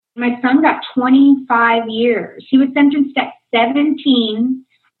My son got 25 years. He was sentenced at 17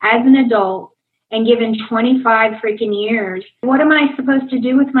 as an adult and given 25 freaking years. What am I supposed to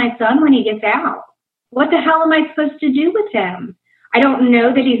do with my son when he gets out? What the hell am I supposed to do with him? I don't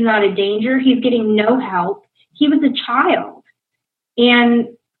know that he's not a danger. He's getting no help. He was a child. And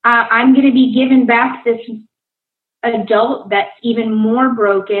I'm going to be given back this adult that's even more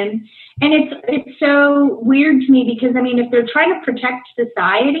broken. And it's so weird to me because, I mean, if they're trying to protect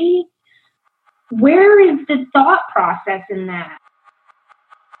society, where is the thought process in that?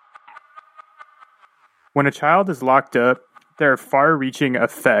 When a child is locked up, there are far-reaching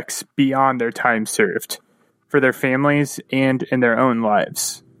effects beyond their time served for their families and in their own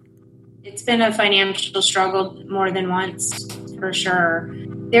lives. It's been a financial struggle more than once, for sure.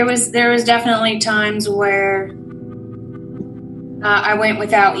 There was definitely times where I went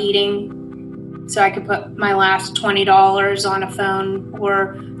without eating so I could put my last $20 on a phone,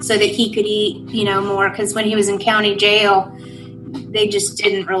 or so that he could eat, more. Because when he was in county jail, they just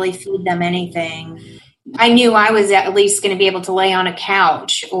didn't really feed them anything. I knew I was at least going to be able to lay on a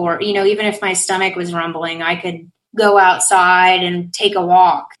couch, or, even if my stomach was rumbling, I could go outside and take a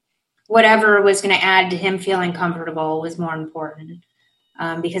walk. Whatever was going to add to him feeling comfortable was more important,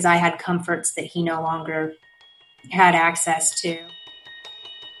 because I had comforts that he no longer had access to.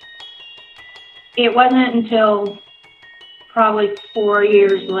 It wasn't until probably 4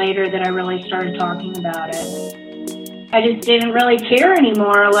 years later that I really started talking about it. I just didn't really care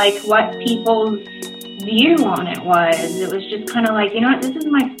anymore, like, what people's view on it was. It was just kind of like, this is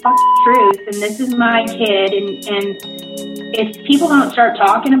my fucking truth, and this is my kid, and if people don't start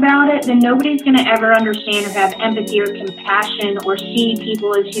talking about it, then nobody's going to ever understand or have empathy or compassion or see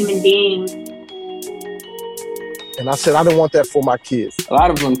people as human beings. And I said, I don't want that for my kids. A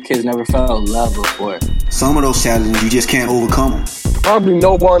lot of them kids never felt love before. Some of those challenges, you just can't overcome them. Probably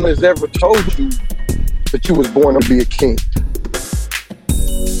no one has ever told you that you was born to be a king.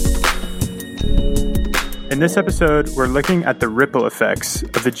 In this episode, we're looking at the ripple effects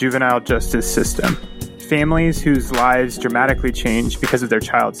of the juvenile justice system. Families whose lives dramatically change because of their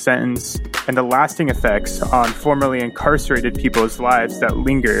child's sentence, and the lasting effects on formerly incarcerated people's lives that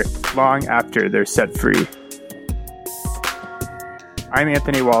linger long after they're set free. I'm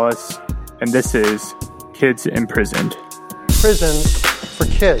Anthony Wallace, and this is Kids Imprisoned. Prisons for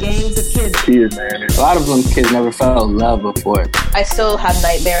kids. Games of kids. Kids, man. A lot of them kids never felt love before. I still have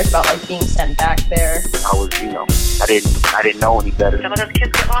nightmares about being sent back there. I was, I didn't know any better. Some of those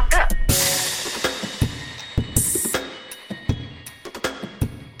kids get locked up.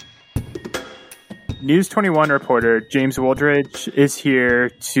 News 21 reporter James Wooldridge is here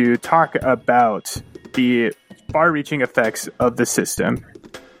to talk about the far-reaching effects of the system.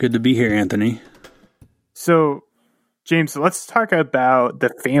 Good to be here, Anthony. So, James, let's talk about the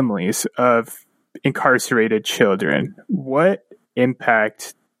families of incarcerated children. What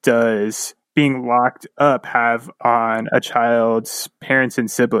impact does being locked up have on a child's parents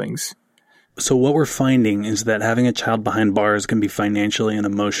and siblings? So what we're finding is that having a child behind bars can be financially and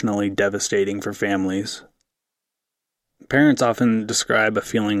emotionally devastating for families. Parents often describe a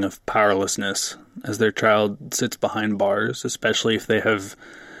feeling of powerlessness as their child sits behind bars, especially if they have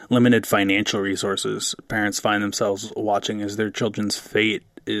limited financial resources. Parents find themselves watching as their children's fate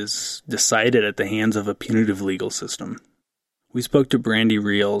is decided at the hands of a punitive legal system. We spoke to Brandy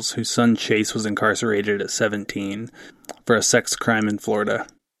Reels, whose son Chase was incarcerated at 17 for a sex crime in Florida.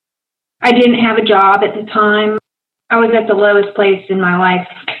 I didn't have a job at the time. I was at the lowest place in my life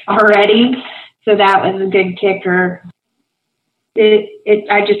already, so that was a good kicker.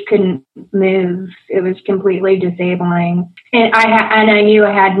 I just couldn't move. It was completely disabling. And I knew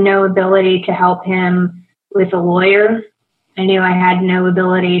I had no ability to help him with a lawyer. I knew I had no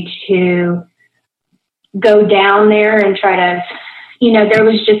ability to go down there and try to,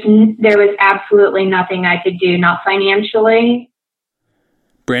 there was absolutely nothing I could do, not financially.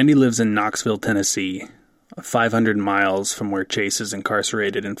 Brandy lives in Knoxville, Tennessee, 500 miles from where Chase is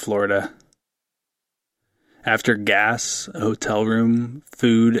incarcerated in Florida. After gas, a hotel room,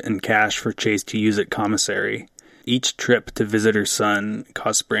 food, and cash for Chase to use at commissary, each trip to visit her son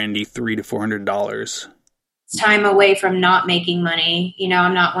cost Brandy $300 to $400. It's time away from not making money.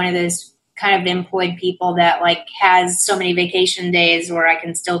 I'm not one of those kind of employed people that has so many vacation days where I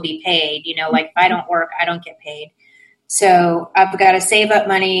can still be paid. If I don't work, I don't get paid. So I've got to save up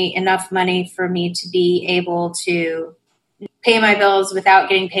enough money for me to be able to pay my bills without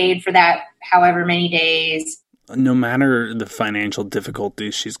getting paid for that however many days. No matter the financial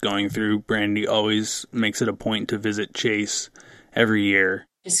difficulties she's going through, Brandy always makes it a point to visit Chase every year.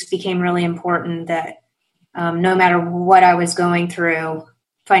 It just became really important that no matter what I was going through,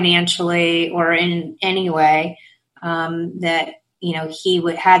 financially or in any way, that, he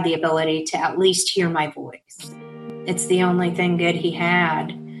had the ability to at least hear my voice. It's the only thing good he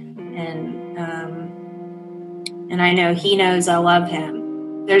had. And I know he knows I love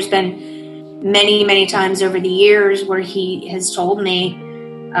him. There's been many, many times over the years where he has told me,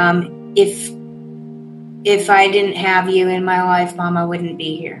 if I didn't have you in my life, Mom, I wouldn't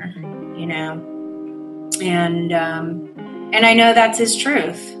be here, and I know that's his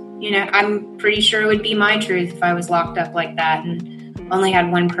truth. I'm pretty sure it would be my truth if I was locked up like that and only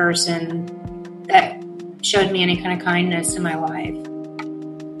had one person that showed me any kind of kindness in my life.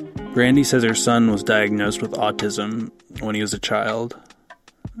 Brandy says her son was diagnosed with autism when he was a child.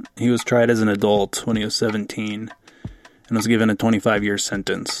 He was tried as an adult when he was 17 and was given a 25-year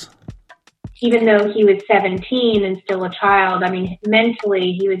sentence. Even though he was 17 and still a child,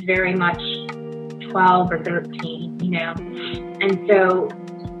 mentally he was very much 12 or 13, And so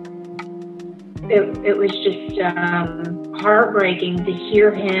it was just heartbreaking to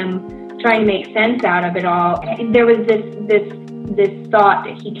hear him trying to make sense out of it all. There was this thought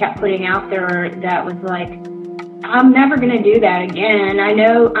that he kept putting out there that was like, I'm never going to do that again. I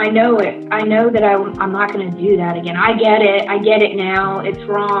know it. I know that I'm not going to do that again. I get it now. It's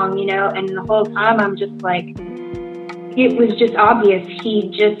wrong, and the whole time I'm just like, it was just obvious he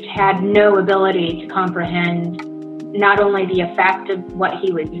just had no ability to comprehend not only the effect of what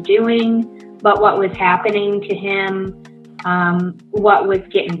he was doing, but what was happening to him, what was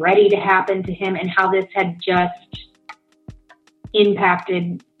getting ready to happen to him, and how this had just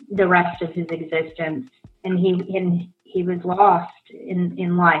impacted the rest of his existence. And he was lost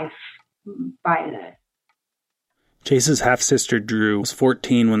in life by this. Chase's half-sister, Drew, was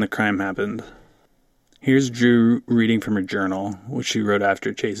 14 when the crime happened. Here's Drew reading from her journal, which she wrote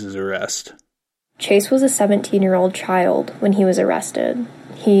after Chase's arrest. Chase was a 17-year-old child when he was arrested.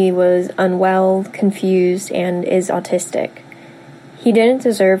 He was unwell, confused, and is autistic. He didn't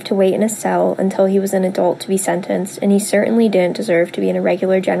deserve to wait in a cell until he was an adult to be sentenced, and he certainly didn't deserve to be in a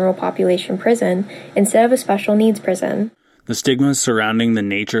regular general population prison instead of a special needs prison. The stigmas surrounding the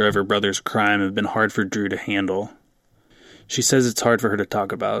nature of her brother's crime have been hard for Drew to handle. She says it's hard for her to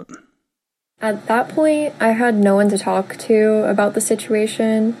talk about. At that point, I had no one to talk to about the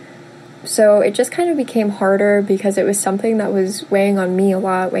situation, so it just kind of became harder because it was something that was weighing on me a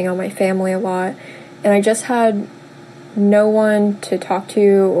lot, weighing on my family a lot, and I just had no one to talk to,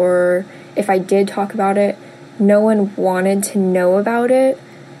 or if I did talk about it, no one wanted to know about it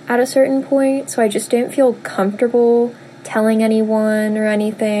at a certain point, so I just didn't feel comfortable telling anyone or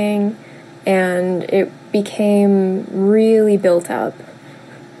anything, and it became really built up.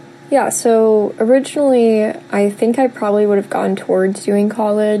 Yeah, so originally I think I probably would have gone towards doing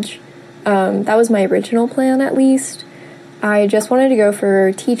college. That was my original plan, at least. I just wanted to go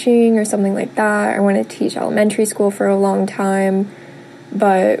for teaching or something like that. I wanted to teach elementary school for a long time.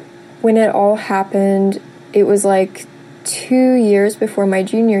 But when it all happened, it was like 2 years before my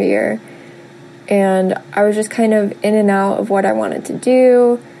junior year. And I was just kind of in and out of what I wanted to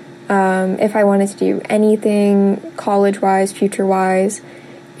do, if I wanted to do anything college-wise, future-wise.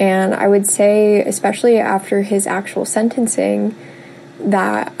 And I would say, especially after his actual sentencing,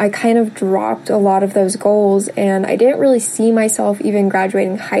 that I kind of dropped a lot of those goals, and I didn't really see myself even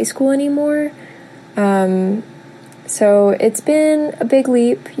graduating high school anymore. So it's been a big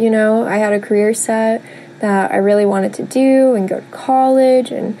leap, I had a career set that I really wanted to do and go to college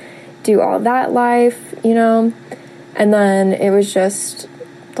and do all that life, and then it was just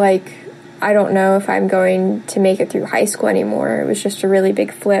like, I don't know if I'm going to make it through high school anymore. It was just a really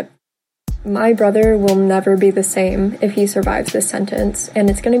big flip. My brother will never be the same if he survives this sentence, and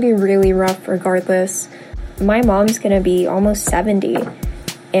it's going to be really rough regardless. My mom's going to be almost 70,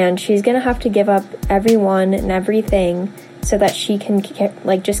 and she's going to have to give up everyone and everything so that she can,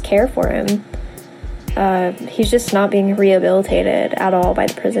 just care for him. He's just not being rehabilitated at all by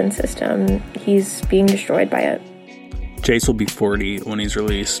the prison system. He's being destroyed by it. Chase will be 40 when he's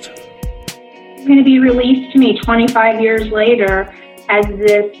released. He's going to be released to me 25 years later as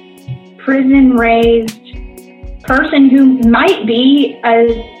this prison-raised person who might be,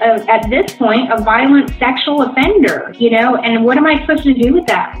 at this point, a violent sexual offender, and what am I supposed to do with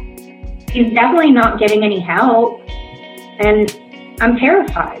that? He's definitely not getting any help, and I'm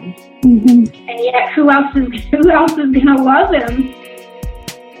terrified. Mm-hmm. And yet, who else is going to love him?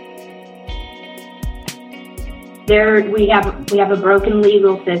 We have a broken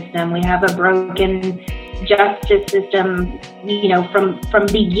legal system. We have a broken justice system, from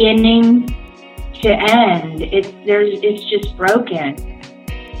beginning to end. It's just broken.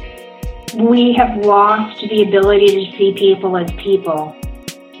 We have lost the ability to see people as people.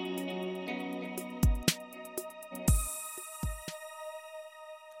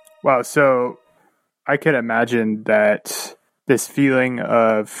 Wow, so I could imagine that this feeling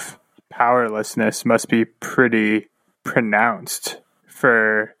of powerlessness must be pretty pronounced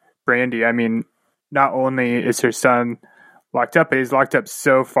for Brandy. I mean, not only is her son locked up, but he's locked up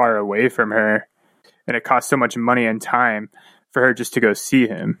so far away from her, and it costs so much money and time for her just to go see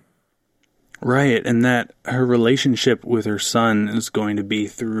him. Right, and that her relationship with her son is going to be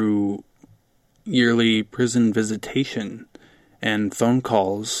through yearly prison visitation and phone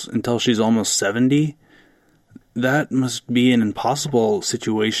calls until she's almost 70. That must be an impossible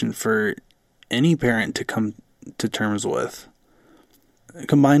situation for any parent to come to terms with.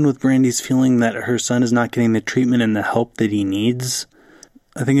 Combined with Brandy's feeling that her son is not getting the treatment and the help that he needs,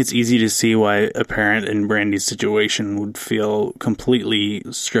 I think it's easy to see why a parent in Brandy's situation would feel completely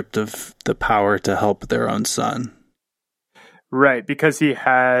stripped of the power to help their own son. Right, because he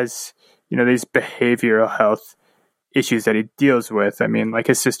has, these behavioral health issues that he deals with. I mean, like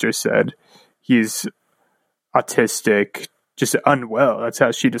his sister said, he's autistic, just unwell. That's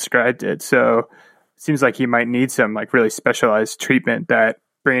how she described it. So it seems like he might need some really specialized treatment that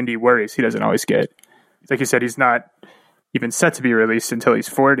Brandy worries he doesn't always get. Like you said, he's not even set to be released until he's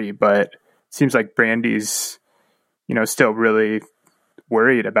 40, but it seems like Brandy's, still really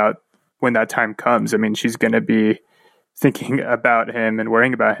worried about when that time comes. I mean, she's going to be thinking about him and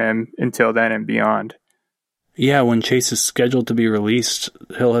worrying about him until then and beyond. Yeah, when Chase is scheduled to be released,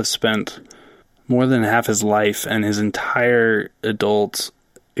 he'll have spent more than half his life and his entire adult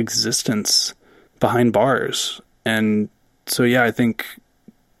existence behind bars. And so, yeah, I think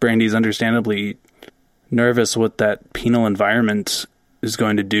Brandy's understandably nervous what that penal environment is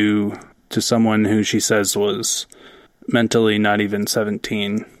going to do to someone who she says was mentally not even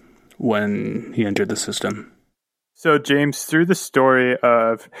 17 when he entered the system. So, James, through the story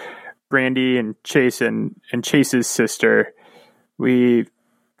of Brandy and Chase and Chase's sister, we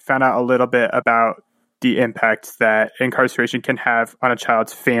found out a little bit about the impact that incarceration can have on a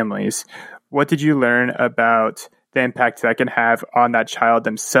child's families. What did you learn about the impact that can have on that child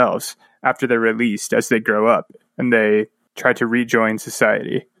themselves after they're released as they grow up and they try to rejoin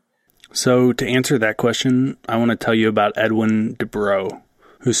society? So to answer that question, I want to tell you about Edwin Dubrow,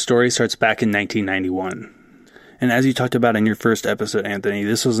 whose story starts back in 1991. And as you talked about in your first episode, Anthony,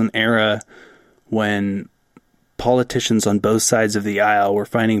 this was an era when politicians on both sides of the aisle were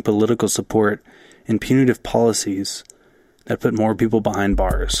finding political support in punitive policies that put more people behind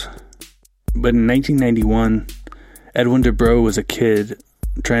bars. But in 1991, Edwin Dubrow was a kid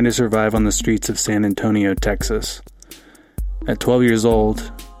trying to survive on the streets of San Antonio, Texas. At 12 years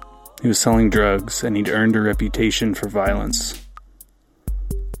old, he was selling drugs and he'd earned a reputation for violence.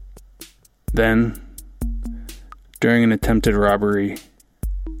 Then, during an attempted robbery,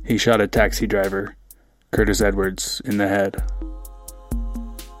 he shot a taxi driver, Curtis Edwards, in the head.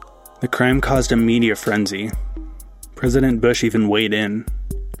 The crime caused a media frenzy. President Bush even weighed in,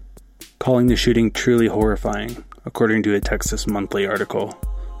 calling the shooting truly horrifying, according to a Texas Monthly article.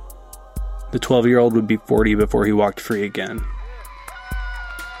 The 12-year-old would be 40 before he walked free again.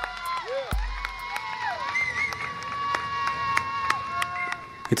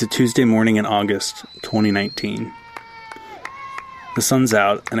 It's a Tuesday morning in August 2019. The sun's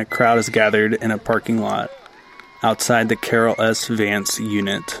out and a crowd is gathered in a parking lot outside the Carol S. Vance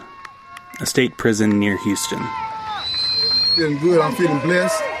unit, a state prison near Houston. Feeling good, I'm feeling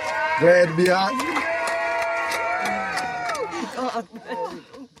blessed. Glad to be out.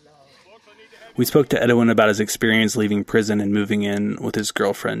 We spoke to Edwin about his experience leaving prison and moving in with his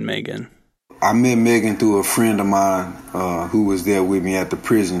girlfriend, Megan. I met Megan through a friend of mine who was there with me at the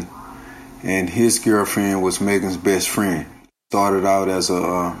prison, and his girlfriend was Megan's best friend. Started out as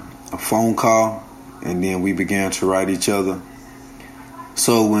a phone call, and then we began to write each other.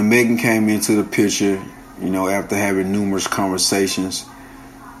 So when Megan came into the picture, after having numerous conversations,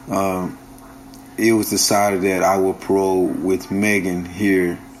 it was decided that I would parole with Megan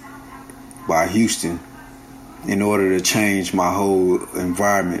here by Houston in order to change my whole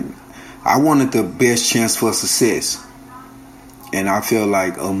environment. I wanted the best chance for success, and I feel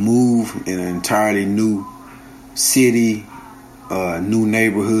like a move in an entirely new city, new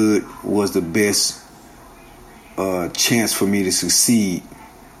neighborhood was the best chance for me to succeed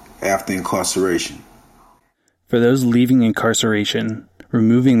after incarceration. For those leaving incarceration,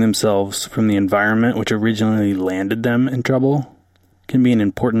 removing themselves from the environment which originally landed them in trouble can be an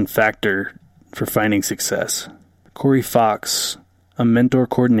important factor for finding success. Corey Fox, a mentor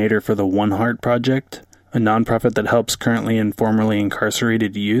coordinator for the One Heart Project, a nonprofit that helps currently and formerly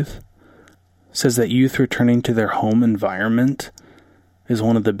incarcerated youth, says that youth returning to their home environment is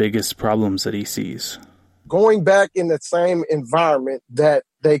one of the biggest problems that he sees. Going back in the same environment that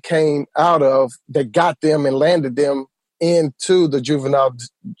they came out of that got them and landed them into the juvenile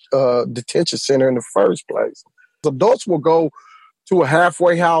detention center in the first place. Adults will go to a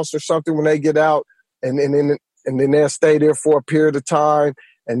halfway house or something when they get out, and then they'll stay there for a period of time,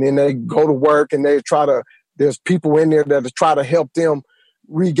 and then they go to work and there's people in there that try to help them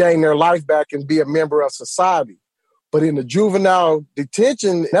regain their life back and be a member of society. But in the juvenile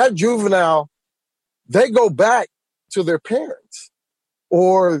detention, that juvenile, they go back to their parents.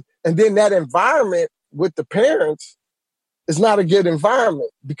 And then that environment with the parents is not a good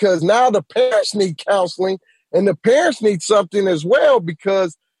environment, because now the parents need counseling and the parents need something as well,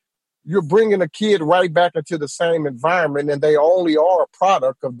 because you're bringing a kid right back into the same environment, and they only are a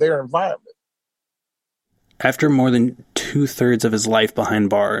product of their environment. After more than 2/3 of his life behind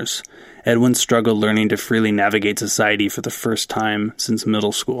bars, Edwin struggled learning to freely navigate society for the first time since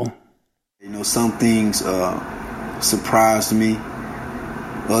middle school. Some things surprised me.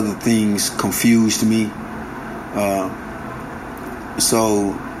 Other things confused me.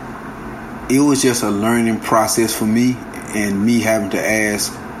 So it was just a learning process for me, and me having to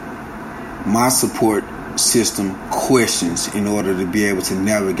ask my support system questions in order to be able to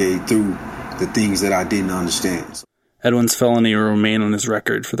navigate through the things that I didn't understand. Edwin's felony will remain on his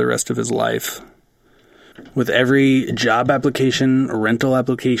record for the rest of his life. With every job application or rental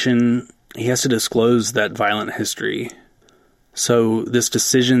application, he has to disclose that violent history. So this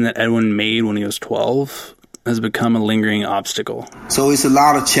decision that Edwin made when he was 12 has become a lingering obstacle. So it's a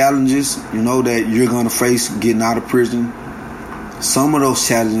lot of challenges, that you're going to face getting out of prison. Some of those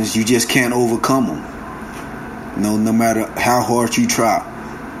challenges, you just can't overcome them. No matter how hard you try.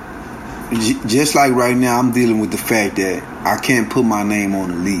 Just like right now, I'm dealing with the fact that I can't put my name on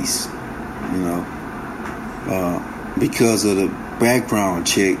the lease, because of the background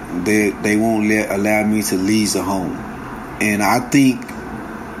check. They won't allow me to lease a home. And I think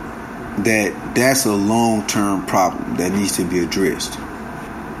that that's a long-term problem that needs to be addressed.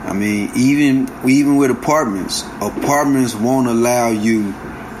 I mean, even with apartments won't allow you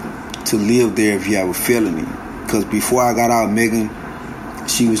to live there if you have a felony. Because before I got out, Megan,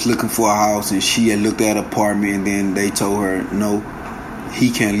 she was looking for a house, and she had looked at an apartment, and then they told her, no,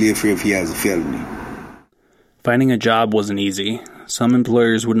 he can't live here if he has a felony. Finding a job wasn't easy. Some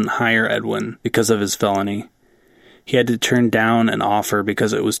employers wouldn't hire Edwin because of his felony. He had to turn down an offer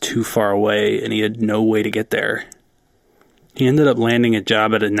because it was too far away and he had no way to get there. He ended up landing a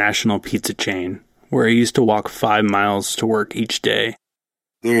job at a national pizza chain, where he used to walk 5 miles to work each day.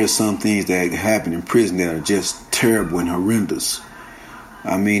 There are some things that happen in prison that are just terrible and horrendous.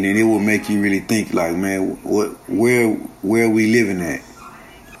 I mean, and it will make you really think, like, man, where are we living at?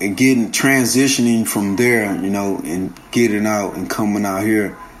 And transitioning from there, and getting out and coming out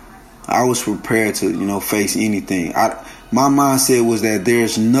here, I was prepared to, face anything. My mindset was that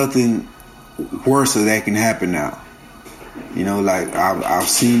there's nothing worse that can happen now. I've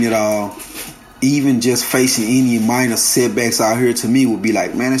seen it all. Even just facing any minor setbacks out here, to me, would be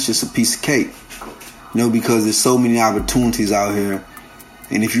like, man, it's just a piece of cake. Because there's so many opportunities out here.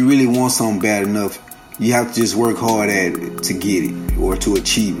 And if you really want something bad enough, you have to just work hard at it to get it or to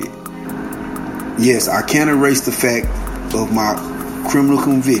achieve it. Yes, I can't erase the fact of my criminal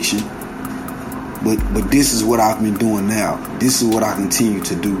conviction, but this is what I've been doing now. This is what I continue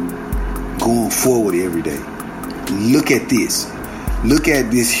to do going forward every day. Look at this. Look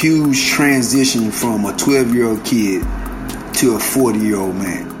at this huge transition from a 12-year-old kid to a 40-year-old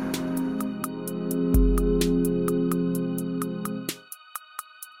man.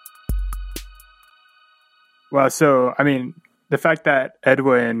 Well, so, I mean, the fact that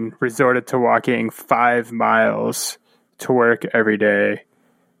Edwin resorted to walking 5 miles to work every day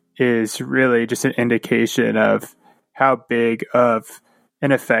is really just an indication of how big of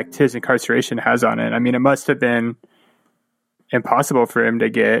an effect his incarceration has on it. I mean, it must have been impossible for him to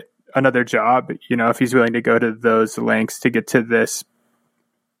get another job, if he's willing to go to those lengths to get to this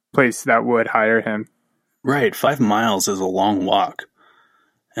place that would hire him. Right. 5 miles is a long walk.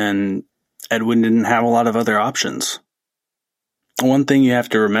 And Edwin didn't have a lot of other options. One thing you have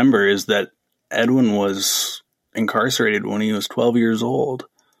to remember is that Edwin was incarcerated when he was 12 years old.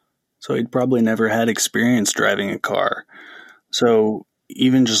 So he'd probably never had experience driving a car. So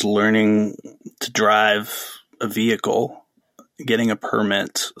even just learning to drive a vehicle, getting a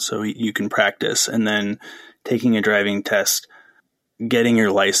permit so you can practice, and then taking a driving test, getting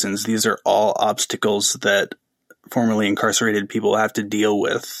your license, these are all obstacles that formerly incarcerated people have to deal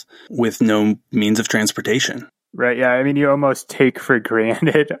with no means of transportation. Right, yeah. I mean, you almost take for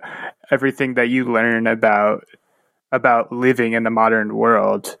granted everything that you learn about living in the modern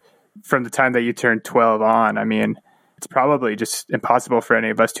world from the time that you turn 12 on. I mean, it's probably just impossible for any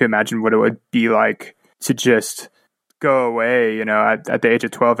of us to imagine what it would be like to just go away, at the age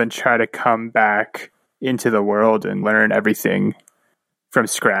of 12 and try to come back into the world and learn everything from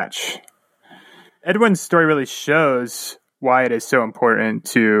scratch. Edwin's story really shows why it is so important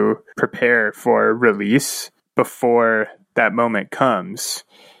to prepare for release before that moment comes.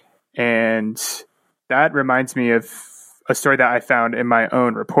 And that reminds me of a story that I found in my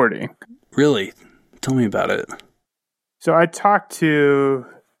own reporting. Really? Tell me about it. So I talked to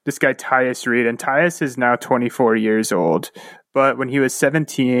this guy, Tyus Reed, and Tyus is now 24 years old. But when he was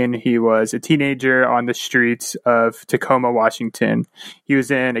 17, he was a teenager on the streets of Tacoma, Washington. He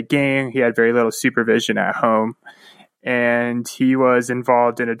was in a gang. He had very little supervision at home. And he was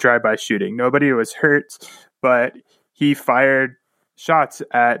involved in a drive-by shooting. Nobody was hurt, but he fired shots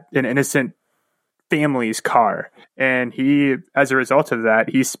at an innocent family's car. And he, as a result of that,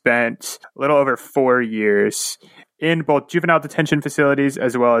 he spent a little over 4 years in both juvenile detention facilities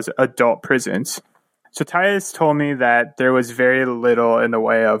as well as adult prisons. So Tyus told me that there was very little in the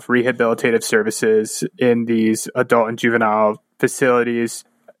way of rehabilitative services in these adult and juvenile facilities.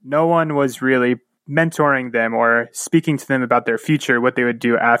 No one was really mentoring them or speaking to them about their future, what they would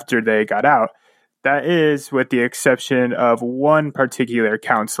do after they got out. That is with the exception of one particular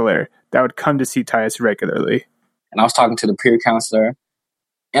counselor that would come to see Tyus regularly. And I was talking to the peer counselor.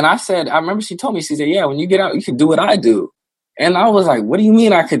 And I remember she told me, she said, yeah, when you get out, you can do what I do. And I was like, what do you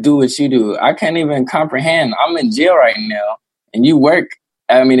mean I could do what you do? I can't even comprehend. I'm in jail right now. And you work.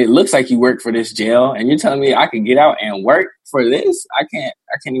 I mean, it looks like you work for this jail. And you're telling me I could get out and work for this? I can't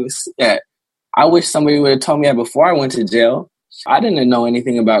even see that. I wish somebody would have told me that before I went to jail. I didn't know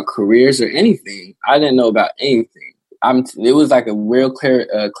anything about careers or anything. I didn't know about anything. It was like a real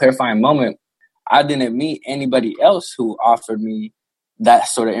clarifying moment. I didn't meet anybody else who offered me that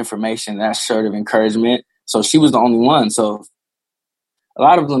sort of information, that sort of encouragement. So she was the only one. So a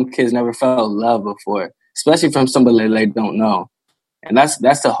lot of them kids never felt love before, especially from somebody they don't know. And that's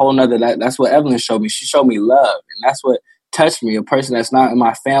the whole nother, that's what Evelyn showed me. She showed me love. And that's what touched me. A person that's not in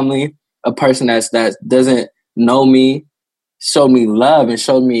my family, a person that doesn't know me, showed me love and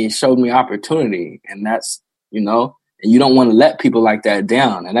showed me opportunity. And that's, and you don't want to let people like that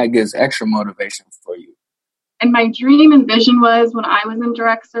down. And that gives extra motivation for you. And my dream and vision was when I was in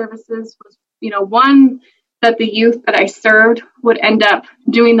direct services was, one, that the youth that I served would end up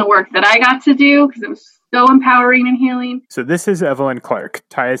doing the work that I got to do because it was so empowering and healing. So this is Evelyn Clark,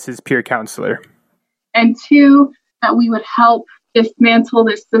 Tyus's peer counselor. And two, that we would help dismantle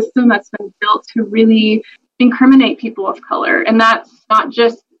this system that's been built to really incriminate people of color. And that's not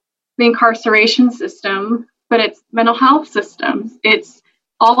just the incarceration system, but it's mental health systems. It's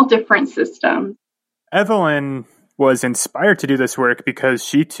all different systems. Evelyn was inspired to do this work because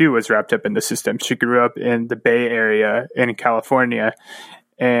she too was wrapped up in the system. She grew up in the Bay Area in California,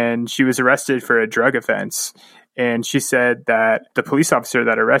 and she was arrested for a drug offense. And she said that the police officer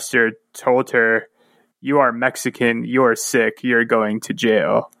that arrested her told her, "You are Mexican, you're sick, you're going to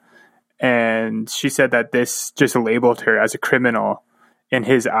jail." And she said that this just labeled her as a criminal in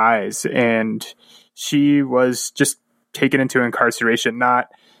his eyes. And she was just taken into incarceration, not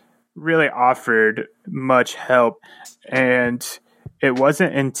really offered much help. And it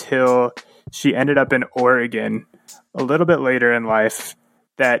wasn't until she ended up in Oregon a little bit later in life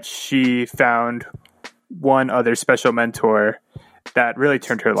that she found one other special mentor that really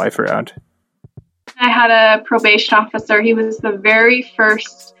turned her life around. I had a probation officer. He was the very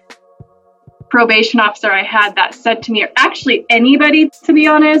first probation officer I had that said to me, or actually anybody, to be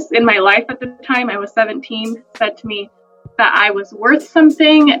honest, in my life at the time, I was 17, said to me that I was worth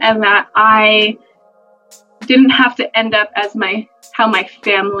something and that I didn't have to end up as how my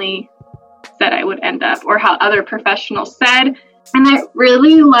family said I would end up or how other professionals said. And I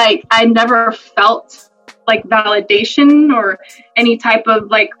really I never felt like validation or any type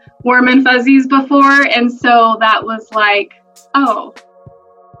of warm and fuzzies before. And so that was oh.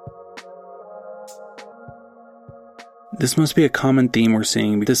 This must be a common theme we're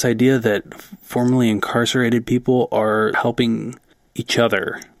seeing, this idea that formerly incarcerated people are helping each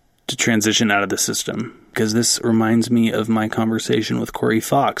other to transition out of the system. Because this reminds me of my conversation with Corey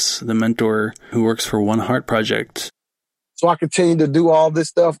Fox, the mentor who works for One Heart Project. So I continued to do all this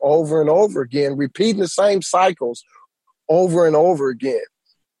stuff over and over again, repeating the same cycles over and over again.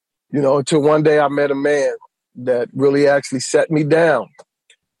 Until one day I met a man that really actually set me down,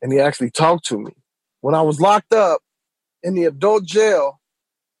 and he actually talked to me. When I was locked up in the adult jail,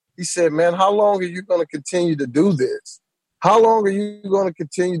 he said, "Man, how long are you going to continue to do this? How long are you going to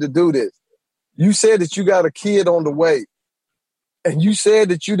continue to do this? You said that you got a kid on the way, and you said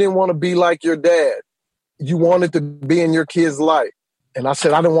that you didn't want to be like your dad. you wanted to be in your kid's life. And I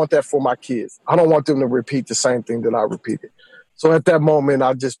said, I don't want that for my kids. I don't want them to repeat the same thing that I repeated. So at that moment,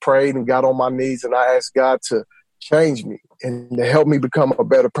 I just prayed and got on my knees and I asked God to change me and to help me become a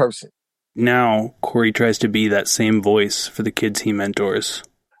better person. Now, Corey tries to be that same voice for the kids he mentors.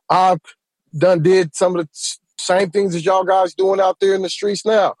 I've did some of the same things as y'all guys doing out there in the streets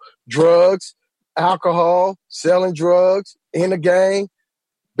now. Drugs, alcohol, selling drugs, in a gang.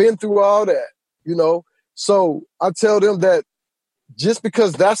 Been through all that, you know. So I tell them that just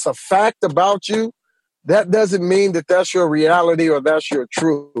because that's a fact about you, that doesn't mean that that's your reality or that's your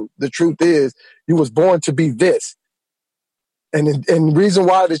truth. The truth is you was born to be this. And the reason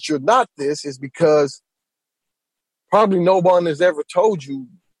why that you're not this is because probably no one has ever told you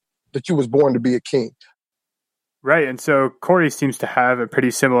that you was born to be a king. Right. And so Corey seems to have a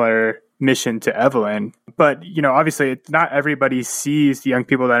pretty similar mission to Evelyn. But, you know, obviously not everybody sees the young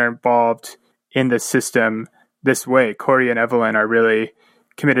people that are involved in the system this way. Corey and Evelyn are really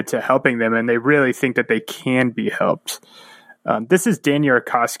committed to helping them, and they really think that they can be helped. This is Dan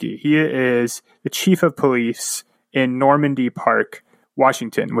Yurkowski. He is the chief of police in Normandy Park,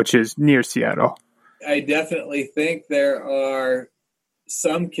 Washington, which is near Seattle. I definitely think there are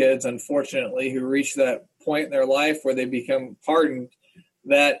some kids, unfortunately, who reach that point in their life where they become hardened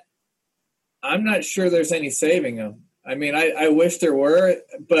that I'm not sure there's any saving them. I mean, I wish there were,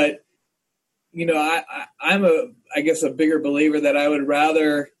 but, you know, I'm I guess a bigger believer that I would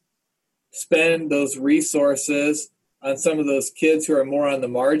rather spend those resources on some of those kids who are more on the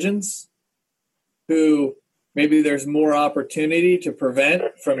margins, who maybe there's more opportunity to prevent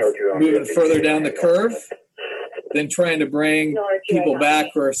from moving further down the curve than trying to bring people back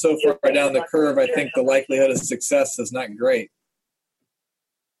who are so far down the curve. I think the likelihood of success is not great.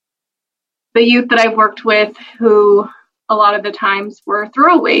 The youth that I've worked with who a lot of the times were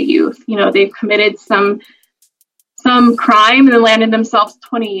throwaway youth, you know, they've committed some crime and then landed themselves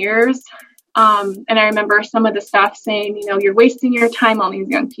 20 years. And I remember some of the staff saying, you know, you're wasting your time on these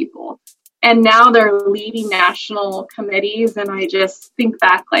young people. And now they're leading national committees. And I just think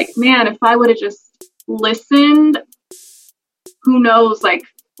back like, man, if I would have just listened, who knows, like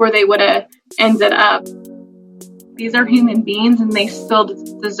where they would have ended up. These are human beings and they still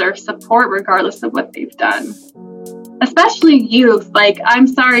deserve support regardless of what they've done. Especially youth. Like, I'm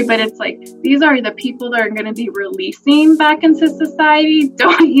sorry, but it's like, these are the people that are going to be releasing back into society.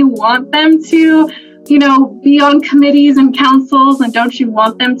 Don't you want them to, you know, be on committees and councils, and don't you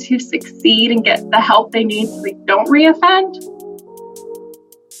want them to succeed and get the help they need so they don't reoffend?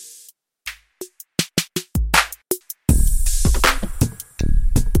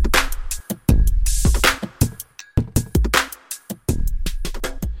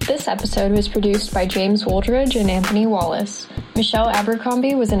 This episode was produced by James Woldridge and Anthony Wallace. Michelle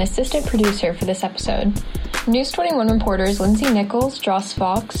Abercrombie was an assistant producer for this episode. News 21 reporters Lindsay Nichols, Joss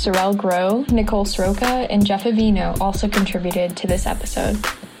Fox, Sorrell Groh, Nicole Sroka, and Jeff Avino also contributed to this episode.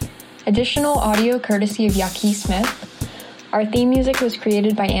 Additional audio courtesy of Yaki Smith. Our theme music was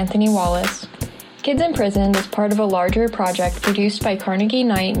created by Anthony Wallace. Kids Imprisoned is part of a larger project produced by Carnegie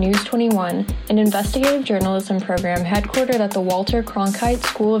Knight News 21, an investigative journalism program headquartered at the Walter Cronkite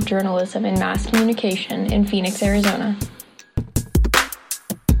School of Journalism and Mass Communication in Phoenix, Arizona.